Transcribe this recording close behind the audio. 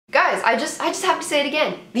guys, I just have to say it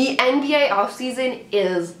again. The NBA offseason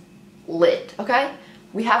is lit, okay?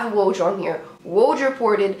 We have a Woj on here. Woj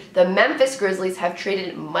reported the Memphis Grizzlies have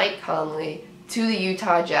traded Mike Conley to the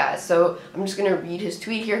Utah Jazz. So I'm just gonna read his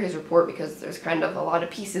tweet here, his report, because there's kind of a lot of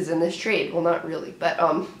pieces in this trade. Well, not really, but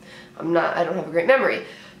I don't have a great memory.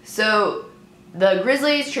 So the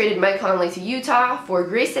Grizzlies traded Mike Conley to Utah for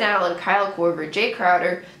Grayson Allen, Kyle Korver, Jay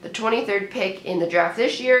Crowder, the 23rd pick in the draft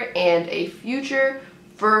this year, and a future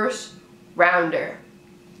first rounder.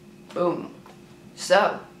 Boom.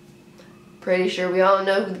 So, pretty sure we all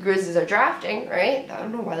know who the Grizzlies are drafting, right? I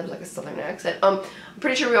don't know why there's like a southern accent. I'm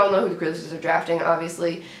pretty sure we all know who the Grizzlies are drafting.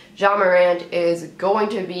 Obviously, Ja Morant is going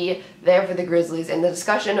to be there for the Grizzlies, and the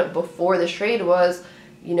discussion before this trade was,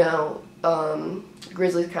 you know,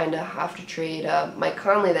 Grizzlies kind of have to trade Mike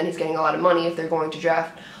Conley, then he's getting a lot of money if they're going to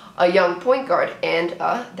draft a young point guard, and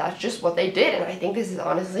that's just what they did, and I think this is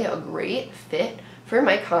honestly a great fit for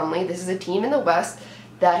Mike Conley. This is a team in the West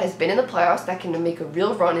that has been in the playoffs, that can make a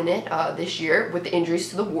real run in it this year with the injuries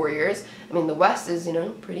to the Warriors. I mean, the West is, you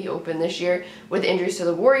know, pretty open this year with the injuries to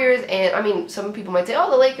the Warriors, and I mean, some people might say,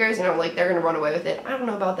 oh, the Lakers, you know, like, they're going to run away with it. I don't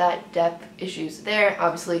know about that. Depth issues there.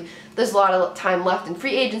 Obviously, there's a lot of time left in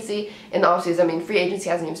free agency in the offseason. I mean, free agency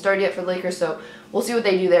hasn't even started yet for the Lakers, so we'll see what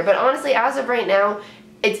they do there. But honestly, as of right now,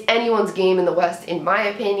 it's anyone's game in the West, in my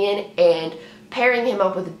opinion, and pairing him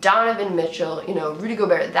up with Donovan Mitchell, you know, Rudy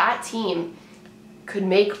Gobert, that team could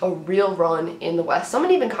make a real run in the West.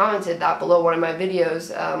 Someone even commented that below one of my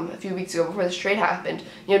videos a few weeks ago before this trade happened.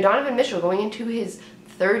 You know, Donovan Mitchell going into his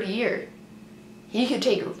 3rd year. He could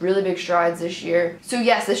take really big strides this year. So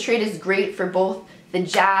yes, this trade is great for both the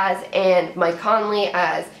Jazz and Mike Conley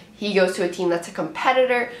as he goes to a team that's a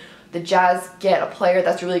competitor. The Jazz get a player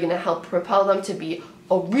that's really going to help propel them to be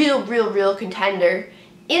a real contender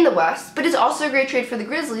in the West. But it's also a great trade for the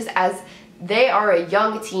Grizzlies as they are a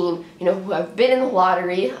young team, you know, who have been in the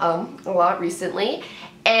lottery a lot recently,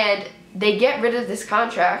 and they get rid of this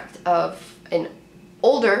contract of an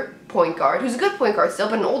older point guard, who's a good point guard still,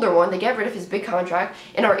 but an older one. They get rid of his big contract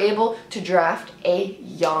and are able to draft a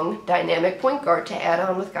young, dynamic point guard to add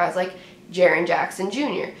on with guys like Jaren Jackson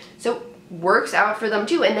Jr. So works out for them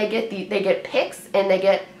too, and they get picks and they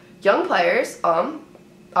get young players,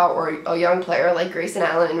 or a young player like Grayson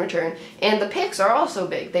Allen in return, and the picks are also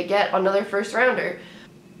big. They get another first rounder.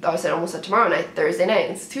 I almost said tomorrow night, Thursday night.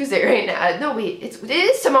 It's Tuesday right now. No, wait, it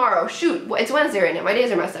is tomorrow. Shoot, it's Wednesday right now. My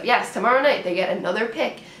days are messed up. Yes, tomorrow night they get another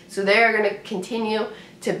pick. So they're going to continue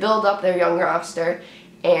to build up their young roster.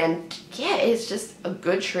 And yeah, it's just a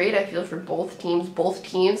good trade, I feel, for both teams. Both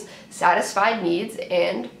teams satisfied needs,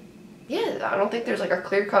 and yeah, I don't think there's like a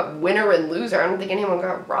clear-cut winner and loser. I don't think anyone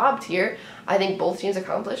got robbed here. I think both teams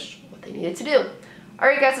accomplished what they needed to do.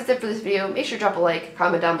 Alright guys, that's it for this video. Make sure to drop a like,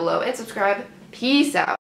 comment down below, and subscribe. Peace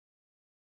out.